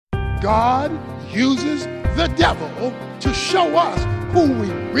God uses the devil to show us who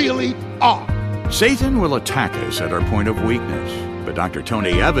we really are. Satan will attack us at our point of weakness, but Dr.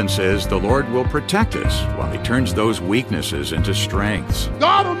 Tony Evans says the Lord will protect us while he turns those weaknesses into strengths.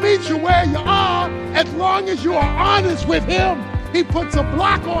 God will meet you where you are as long as you are honest with him. He puts a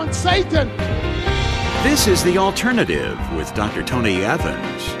block on Satan. This is The Alternative with Dr. Tony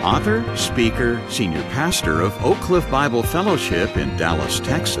Evans, author, speaker, senior pastor of Oak Cliff Bible Fellowship in Dallas,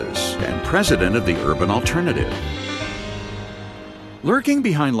 Texas, and president of the Urban Alternative. Lurking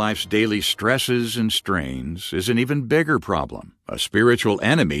behind life's daily stresses and strains is an even bigger problem, a spiritual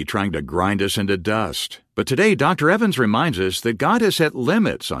enemy trying to grind us into dust. But today, Dr. Evans reminds us that God has set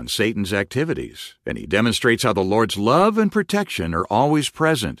limits on Satan's activities, and he demonstrates how the Lord's love and protection are always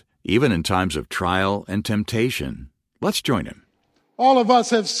present, even in times of trial and temptation. Let's join him. All of us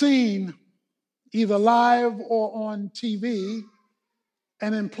have seen, either live or on TV,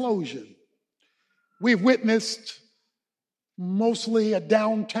 an implosion. We've witnessed mostly a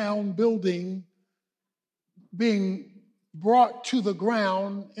downtown building being brought to the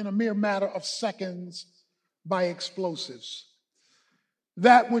ground in a mere matter of seconds by explosives.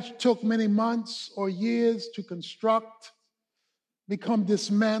 That which took many months or years to construct become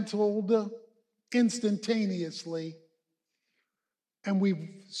dismantled instantaneously, and we've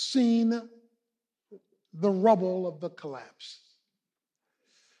seen the rubble of the collapse.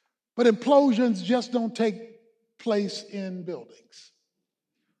 But implosions just don't take place in buildings.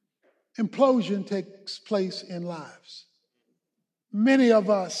 Implosion takes place in lives. Many of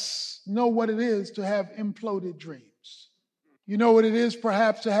us know what it is to have imploded dreams. You know what it is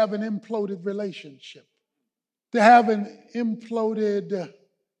perhaps to have an imploded relationship, to have an imploded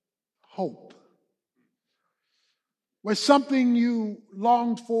hope, where something you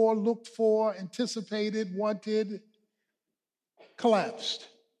longed for, looked for, anticipated, wanted, collapsed.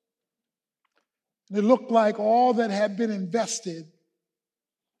 It looked like all that had been invested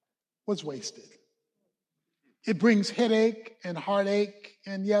was wasted. It brings headache and heartache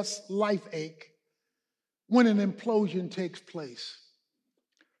and, yes, life ache when an implosion takes place.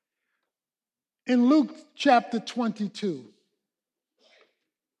 In Luke chapter 22,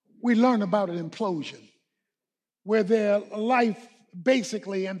 we learn about an implosion where their life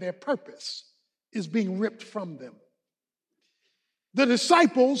basically and their purpose is being ripped from them. The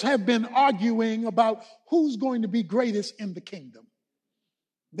disciples have been arguing about who's going to be greatest in the kingdom.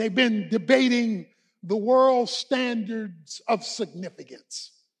 They've been debating the world's standards of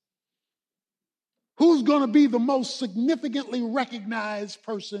significance. Who's going to be the most significantly recognized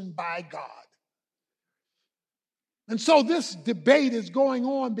person by God? And so this debate is going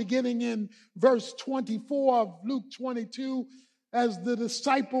on beginning in verse 24 of Luke 22 as the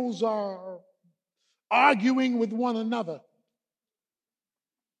disciples are arguing with one another.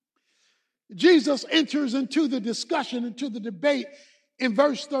 Jesus enters into the discussion, into the debate in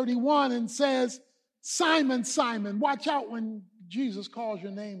verse 31 and says, Simon, Simon, watch out when Jesus calls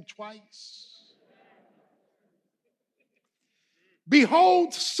your name twice.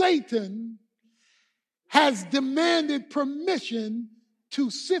 Behold, Satan has demanded permission to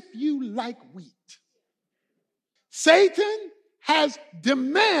sift you like wheat. Satan has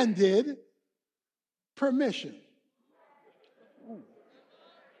demanded permission.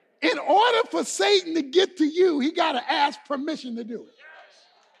 In order for Satan to get to you, he got to ask permission to do it.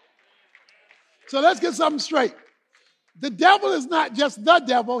 So let's get something straight. The devil is not just the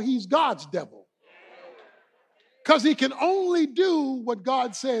devil, he's God's devil. Because he can only do what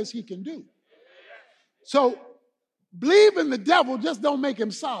God says he can do. So believe in the devil, just don't make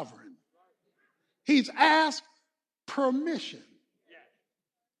him sovereign. He's asked permission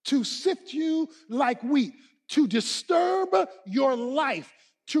to sift you like wheat, to disturb your life,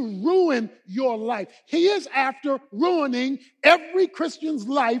 to ruin your life. He is after ruining every Christian's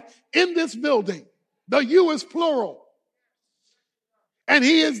life in this building. The you is plural. And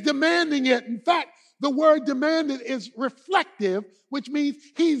he is demanding it. In fact, the word demanded is reflective, which means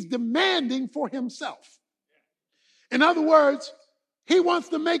he's demanding for himself. In other words, he wants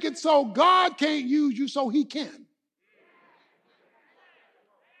to make it so God can't use you so he can.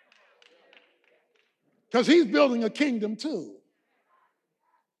 Because he's building a kingdom too.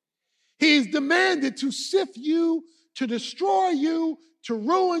 He's demanded to sift you, to destroy you, to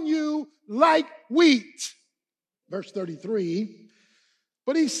ruin you like wheat. Verse 33,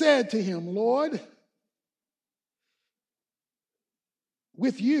 but he said to him, Lord,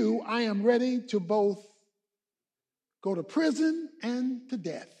 with you I am ready to both go to prison and to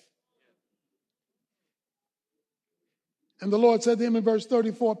death. And the Lord said to him in verse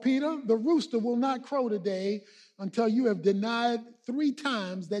 34, Peter, the rooster will not crow today until you have denied 3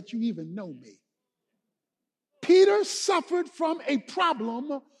 times that you even know me. Peter suffered from a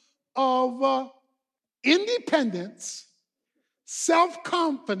problem of independence,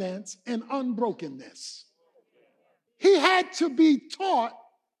 self-confidence, and unbrokenness. He had to be taught,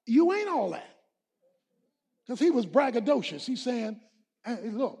 you ain't all that. Because he was braggadocious. He's saying, hey,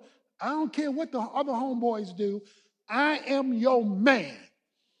 look, I don't care what the other homeboys do. I am your man.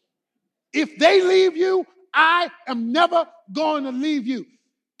 If they leave you, I am never going to leave you.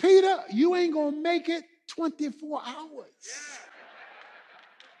 Peter, you ain't going to make it 24 hours.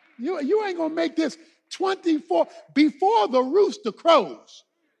 You ain't going to make this 24 before the rooster crows.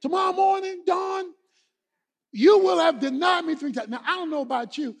 Tomorrow morning, dawn, you will have denied me 3 times. Now, I don't know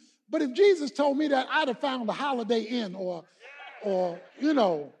about you, but if Jesus told me that, I'd have found a Holiday Inn or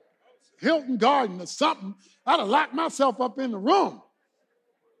Hilton Garden or something. I'd have locked myself up in the room.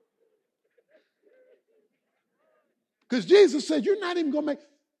 Because Jesus said, you're never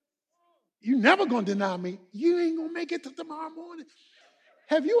going to deny me. You ain't going to make it till tomorrow morning.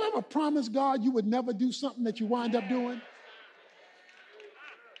 Have you ever promised God you would never do something that you wind up doing?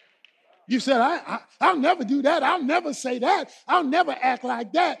 You said, I'll never do that. I'll never say that. I'll never act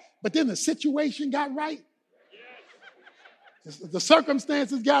like that. But then the situation got right. The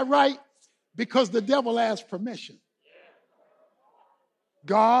circumstances got right because the devil asked permission.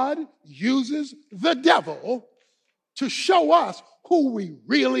 God uses the devil to show us who we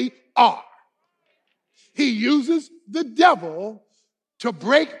really are. He uses the devil to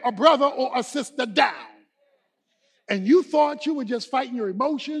break a brother or a sister down. And you thought you were just fighting your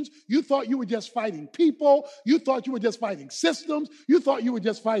emotions. You thought you were just fighting people. You thought you were just fighting systems. You thought you were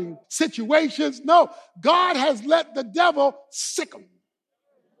just fighting situations. No, God has let the devil sick them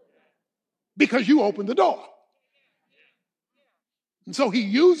because you opened the door. And so he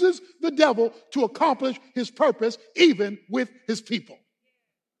uses the devil to accomplish his purpose, even with his people.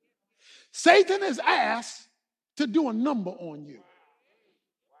 Satan is asked to do a number on you.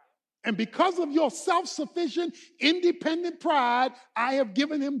 And because of your self-sufficient, independent pride, I have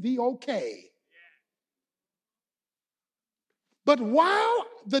given him the okay. But while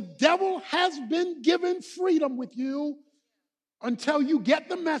the devil has been given freedom with you until you get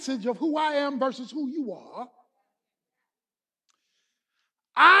the message of who I am versus who you are,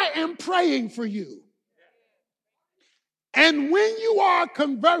 I am praying for you. And when you are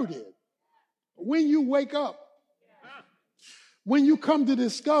converted, when you wake up, when you come to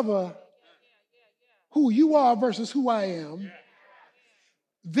discover who you are versus who I am,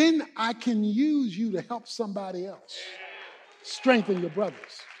 then I can use you to help somebody else. Strengthen your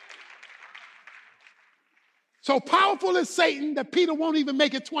brothers. So powerful is Satan that Peter won't even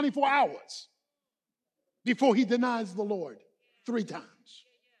make it 24 hours before he denies the Lord 3 times.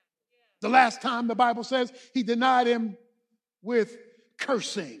 The last time the Bible says he denied him with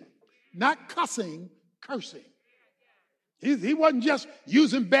cursing, not cussing, cursing. He wasn't just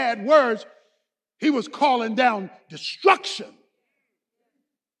using bad words. He was calling down destruction.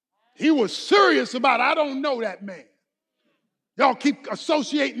 He was serious about, I don't know that man. Y'all keep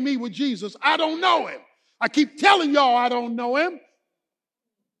associating me with Jesus. I don't know him. I keep telling y'all I don't know him.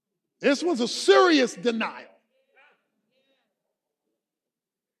 This was a serious denial.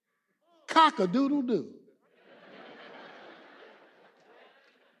 Cock-a-doodle-doo.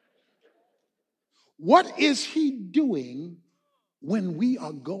 What is he doing when we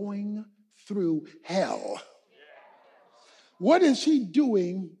are going through hell? What is he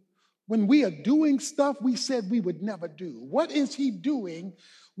doing when we are doing stuff we said we would never do? What is he doing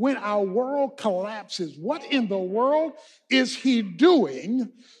when our world collapses? What in the world is he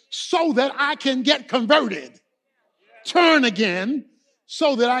doing so that I can get converted, turn again,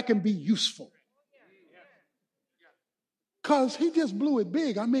 so that I can be useful? Because he just blew it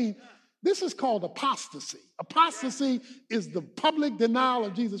big. I mean, this is called apostasy. Apostasy is the public denial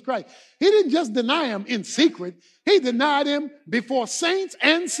of Jesus Christ. He didn't just deny him in secret. He denied him before saints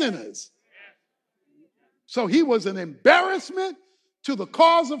and sinners. So he was an embarrassment to the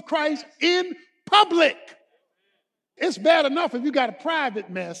cause of Christ in public. It's bad enough if you got a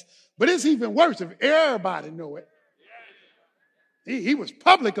private mess, but it's even worse if everybody know it. He was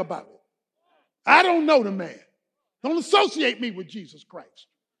public about it. I don't know the man. Don't associate me with Jesus Christ.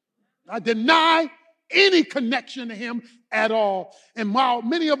 I deny any connection to him at all. And while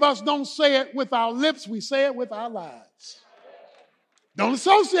many of us don't say it with our lips, we say it with our lives. Don't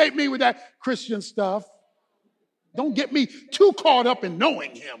associate me with that Christian stuff. Don't get me too caught up in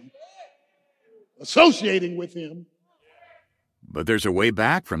knowing him, associating with him. But there's a way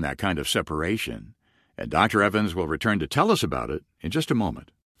back from that kind of separation, and Dr. Evans will return to tell us about it in just a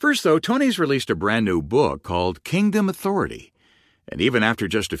moment. First, though, Tony's released a brand new book called Kingdom Authority. And even after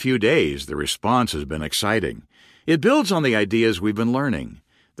just a few days, the response has been exciting. It builds on the ideas we've been learning,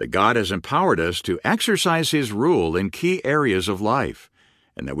 that God has empowered us to exercise His rule in key areas of life,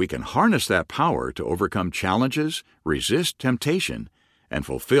 and that we can harness that power to overcome challenges, resist temptation, and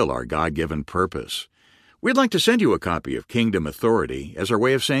fulfill our God-given purpose. We'd like to send you a copy of Kingdom Authority as our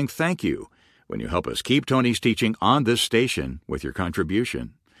way of saying thank you when you help us keep Tony's teaching on this station with your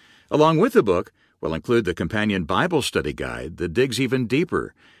contribution. Along with the book, we'll include the companion Bible study guide that digs even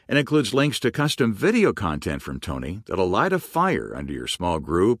deeper and includes links to custom video content from Tony that'll light a fire under your small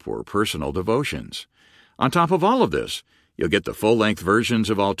group or personal devotions. On top of all of this, you'll get the full-length versions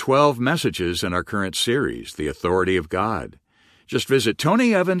of all 12 messages in our current series, The Authority of God. Just visit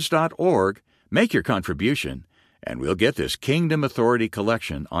tonyevans.org, make your contribution, and we'll get this Kingdom Authority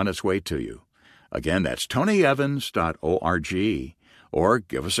collection on its way to you. Again, that's tonyevans.org. Or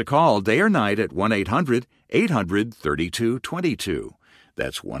give us a call day or night at 1-800-800-3222.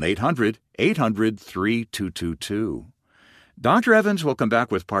 That's 1-800-800-3222. Dr. Evans will come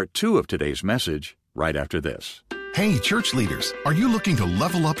back with part 2 of today's message right after this. Hey, church leaders, are you looking to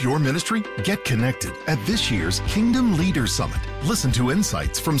level up your ministry? Get connected at this year's Kingdom Leaders Summit. Listen to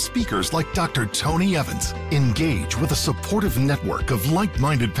insights from speakers like Dr. Tony Evans. Engage with a supportive network of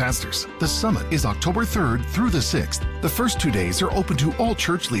like-minded pastors. The summit is October 3rd through the 6th. The first 2 days are open to all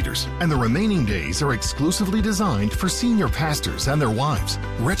church leaders, and the remaining days are exclusively designed for senior pastors and their wives.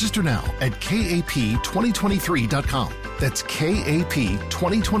 Register now at kap2023.com. That's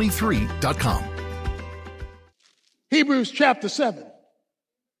kap2023.com. Hebrews chapter 7.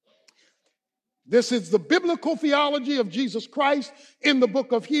 This is the biblical theology of Jesus Christ in the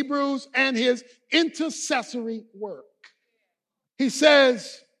book of Hebrews and his intercessory work. He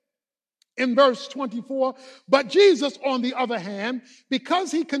says in verse 24, but Jesus, on the other hand,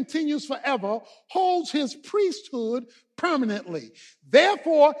 because he continues forever, holds his priesthood permanently.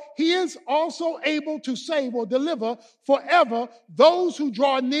 Therefore, he is also able to save or deliver forever those who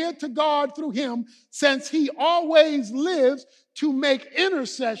draw near to God through him, since he always lives to make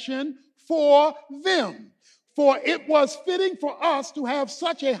intercession for them. For it was fitting for us to have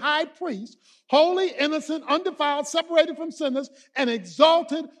such a high priest, holy, innocent, undefiled, separated from sinners, and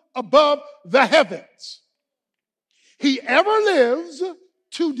exalted above the heavens. He ever lives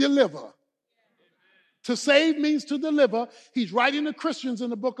to deliver. To save means to deliver. He's writing to Christians in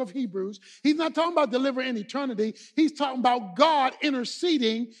the book of Hebrews. He's not talking about deliver in eternity. He's talking about God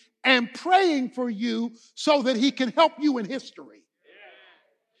interceding and praying for you so that he can help you in history.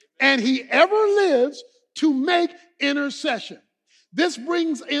 And he ever lives to make intercession. This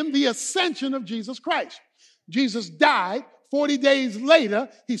brings in the ascension of Jesus Christ. Jesus died. 40 days later,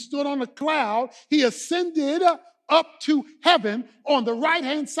 he stood on a cloud. He ascended up to heaven on the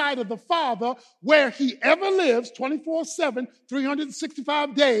right-hand side of the Father, where he ever lives 24/7,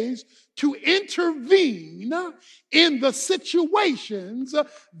 365 days, to intervene in the situations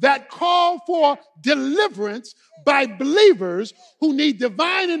that call for deliverance by believers who need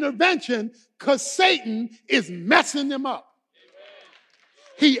divine intervention because Satan is messing them up.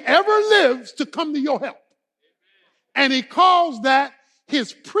 He ever lives to come to your help. And he calls that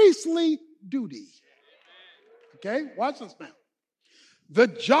his priestly duty. Okay, watch this now. The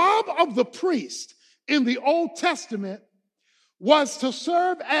job of the priest in the Old Testament was to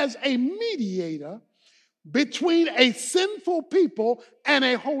serve as a mediator between a sinful people and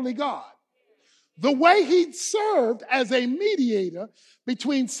a holy God. The way he served as a mediator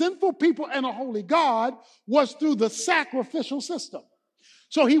between sinful people and a holy God was through the sacrificial system.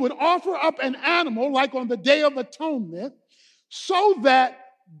 So he would offer up an animal, like on the Day of Atonement, so that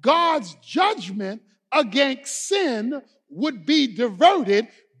God's judgment against sin would be diverted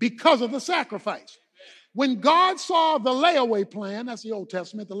because of the sacrifice. When God saw the layaway plan, that's the Old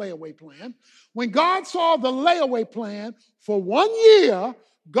Testament, the layaway plan. When God saw the layaway plan, for 1 year,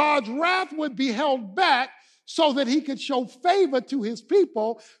 God's wrath would be held back so that he could show favor to his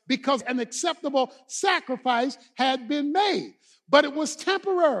people because an acceptable sacrifice had been made. But it was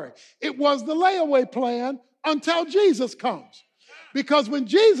temporary. It was the layaway plan until Jesus comes. Because when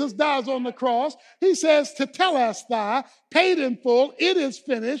Jesus dies on the cross, he says, tetelestai, paid in full, it is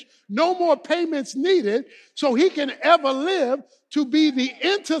finished, no more payments needed, so he can ever live to be the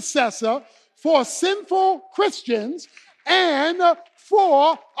intercessor for sinful Christians and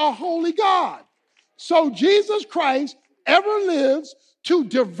for a holy God. So Jesus Christ ever lives to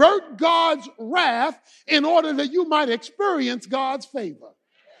divert God's wrath in order that you might experience God's favor.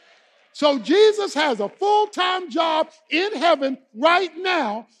 So Jesus has a full-time job in heaven right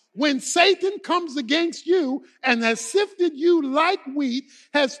now. When Satan comes against you and has sifted you like wheat,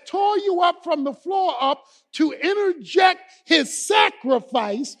 has tore you up from the floor up to interject his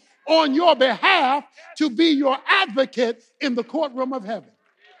sacrifice on your behalf to be your advocate in the courtroom of heaven.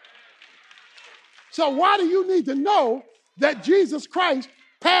 So why do you need to know that Jesus Christ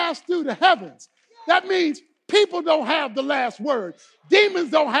passed through the heavens? That means people don't have the last word.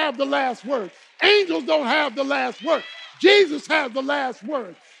 Demons don't have the last word. Angels don't have the last word. Jesus has the last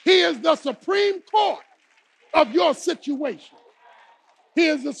word. He is the Supreme Court of your situation. He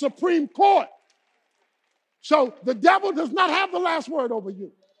is the Supreme Court. So the devil does not have the last word over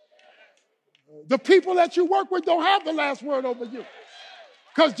you. The people that you work with don't have the last word over you,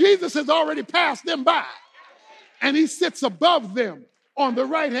 because Jesus has already passed them by, and he sits above them on the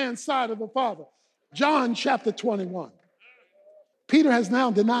right-hand side of the Father. John chapter 21. Peter has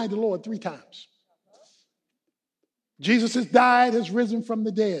now denied the Lord 3 times. Jesus has died, has risen from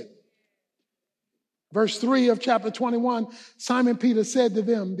the dead. Verse 3 of chapter 21, Simon Peter said to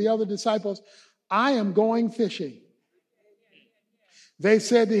them, the other disciples, I am going fishing. They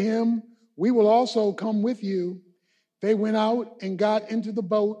said to him, we will also come with you. They went out and got into the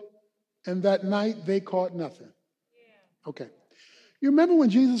boat, and that night they caught nothing. Okay. You remember when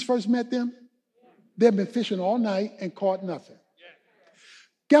Jesus first met them? They'd been fishing all night and caught nothing.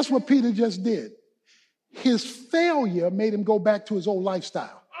 Guess what Peter just did? His failure made him go back to his old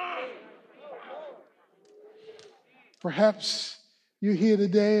lifestyle. Perhaps you're here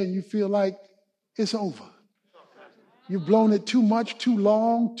today and you feel like it's over. You've blown it too much, too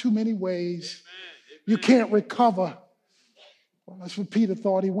long, too many ways. You can't recover. Well, that's what Peter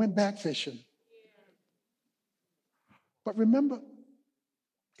thought. He went back fishing. But remember,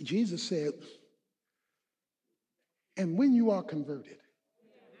 Jesus said, and when you are converted,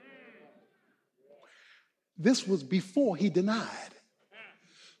 this was before he denied.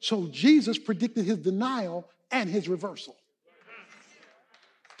 So Jesus predicted his denial and his reversal.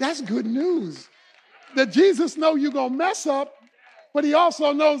 That's good news. That Jesus knows you're going to mess up, but he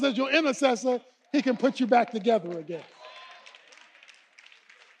also knows as your intercessor, he can put you back together again.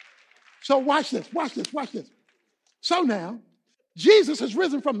 So watch this. So now, Jesus has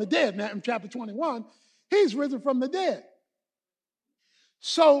risen from the dead. Now in chapter 21, he's risen from the dead.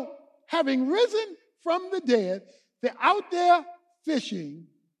 So having risen from the dead, they're out there fishing.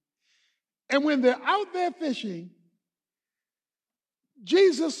 And when they're out there fishing,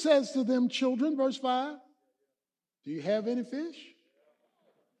 Jesus says to them, children, verse 5, do you have any fish?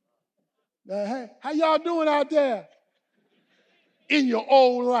 Hey, how y'all doing out there? In your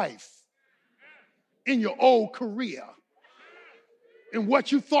old life, in your old career, in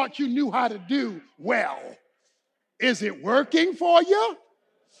what you thought you knew how to do well. Is it working for you?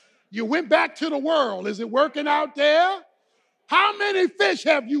 You went back to the world. Is it working out there? How many fish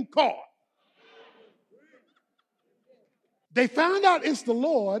have you caught? They found out it's the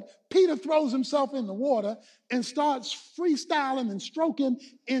Lord. Peter throws himself in the water and starts freestyling and stroking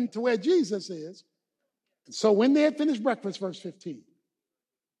into where Jesus is. And so when they had finished breakfast, verse 15,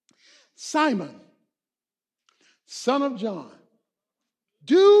 Simon, son of John,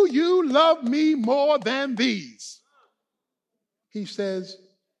 do you love me more than these? He says,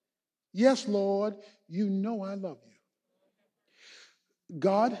 yes, Lord, you know I love you.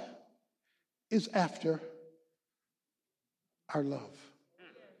 God is after our love.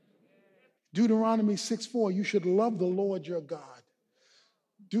 Deuteronomy 6:4, you should love the Lord your God.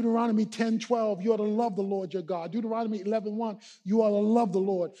 Deuteronomy 10:12, you ought to love the Lord your God. Deuteronomy 11:1, you ought to love the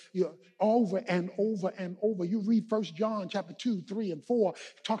Lord over and over and over. You read 1 John chapter 2, 3, and 4.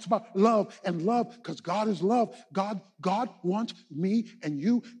 It talks about love and love because God is love. God wants me and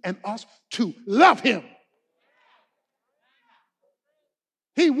you and us to love him.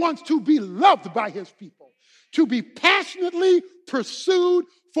 He wants to be loved by his people, to be passionately pursued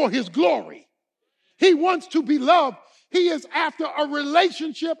for his glory. He wants to be loved. He is after a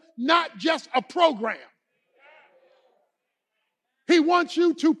relationship, not just a program. He wants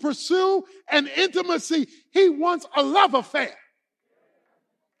you to pursue an intimacy. He wants a love affair.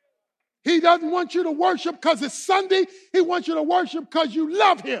 He doesn't want you to worship because it's Sunday. He wants you to worship because you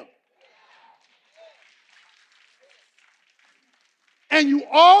love him. And you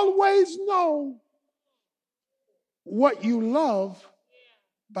always know what you love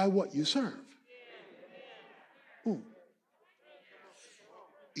by what you serve. Ooh.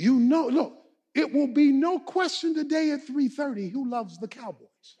 You know, look, it will be no question today at 3:30 who loves the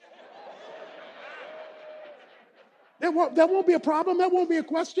Cowboys. There won't be a problem. There won't be a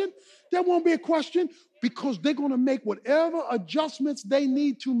question. There won't be a question because they're going to make whatever adjustments they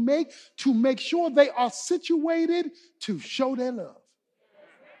need to make sure they are situated to show their love.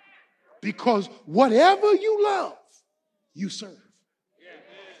 Because whatever you love, you serve.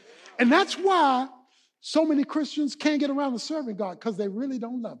 And that's why so many Christians can't get around to serving God because they really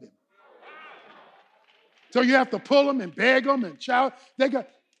don't love him. So you have to pull them and beg them and shout.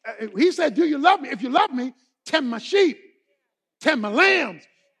 He said, do you love me? If you love me, tend my sheep, tend my lambs.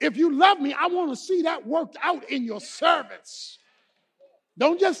 If you love me, I want to see that worked out in your service.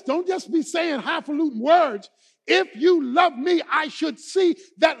 Don't just be saying highfalutin words. If you love me, I should see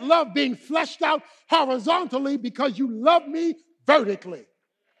that love being fleshed out horizontally because you love me vertically.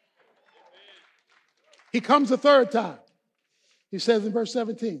 He comes a third time. He says in verse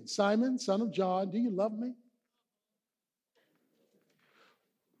 17, Simon, son of John, do you love me?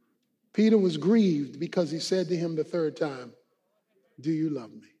 Peter was grieved because he said to him the third time, do you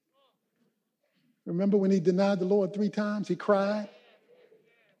love me? Remember when he denied the Lord 3 times? He cried.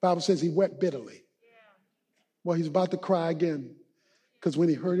 The Bible says he wept bitterly. Well, he's about to cry again because when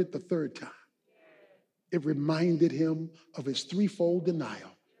he heard it the third time, it reminded him of his threefold denial.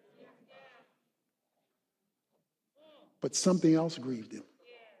 But something else grieved him.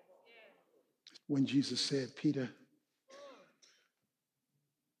 When Jesus said, Peter,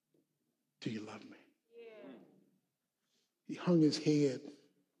 do you love me? He hung his head,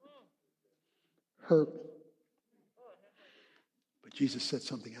 hurt. But Jesus said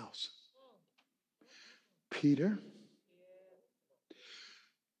something else. Peter,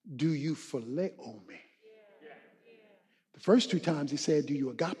 do you phileo me? The first 2 times he said, do you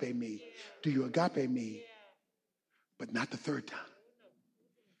agape me? Do you agape me? But not the third time.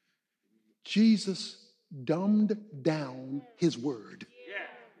 Jesus dumbed down his word.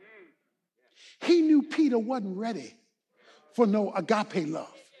 He knew Peter wasn't ready for no agape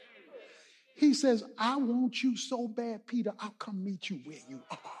love. He says, I want you so bad, Peter, I'll come meet you where you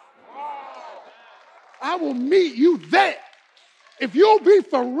are. I will meet you there. If you'll be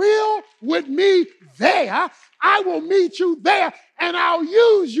for real with me there, I will meet you there and I'll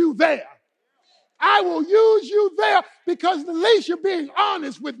use you there. I will use you there because at least you're being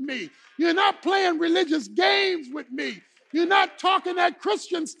honest with me. You're not playing religious games with me. You're not talking that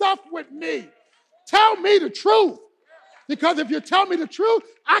Christian stuff with me. Tell me the truth. Because if you tell me the truth,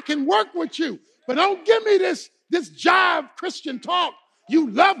 I can work with you. But don't give me this jive Christian talk.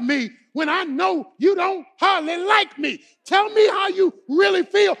 You love me when I know you don't hardly like me. Tell me how you really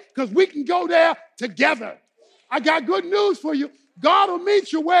feel because we can go there together. I got good news for you. God will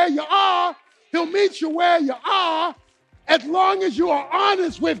meet you where you are. He'll meet you where you are as long as you are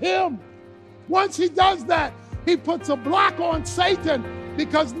honest with him. Once he does that, he puts a block on Satan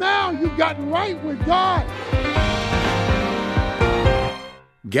because now you've gotten right with God.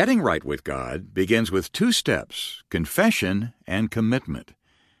 Getting right with God begins with 2 steps, confession and commitment.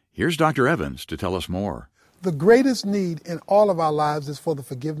 Here's Dr. Evans to tell us more. The greatest need in all of our lives is for the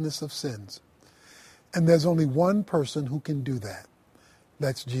forgiveness of sins. And there's only one person who can do that.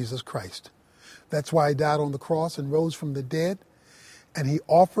 That's Jesus Christ. That's why he died on the cross and rose from the dead. And he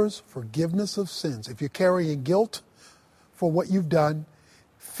offers forgiveness of sins. If you're carrying guilt for what you've done,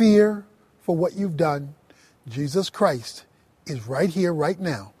 fear for what you've done, Jesus Christ is right here, right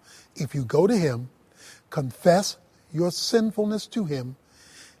now. If you go to him, confess your sinfulness to him,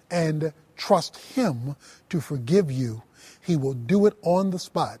 and trust him to forgive you, he will do it on the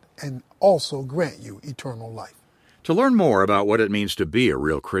spot and also grant you eternal life. To learn more about what it means to be a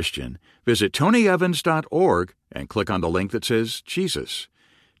real Christian, visit tonyevans.org and click on the link that says Jesus.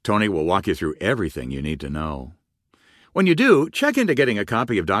 Tony will walk you through everything you need to know. When you do, check into getting a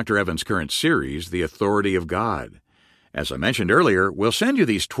copy of Dr. Evans' current series, The Authority of God. As I mentioned earlier, we'll send you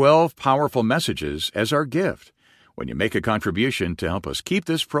these 12 powerful messages as our gift when you make a contribution to help us keep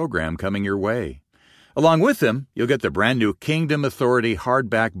this program coming your way. Along with them, you'll get the brand new Kingdom Authority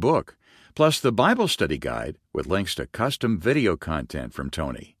hardback book, plus the Bible study guide with links to custom video content from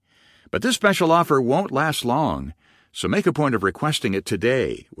Tony. But this special offer won't last long, so make a point of requesting it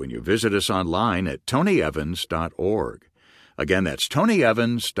today when you visit us online at tonyevans.org. Again, that's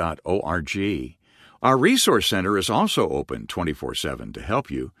tonyevans.org. Our Resource Center is also open 24/7 to help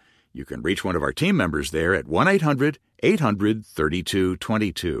you. You can reach one of our team members there at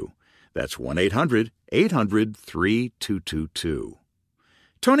 1-800-800-3222. That's 1-800-800-3222.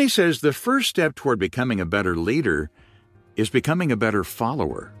 Tony says the first step toward becoming a better leader is becoming a better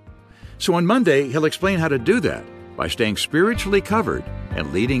follower. So on Monday, he'll explain how to do that by staying spiritually covered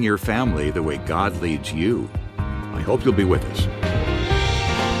and leading your family the way God leads you. I hope you'll be with us.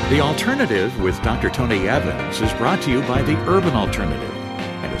 The Alternative with Dr. Tony Evans is brought to you by the Urban Alternative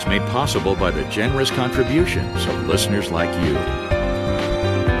and is made possible by the generous contributions of listeners like you.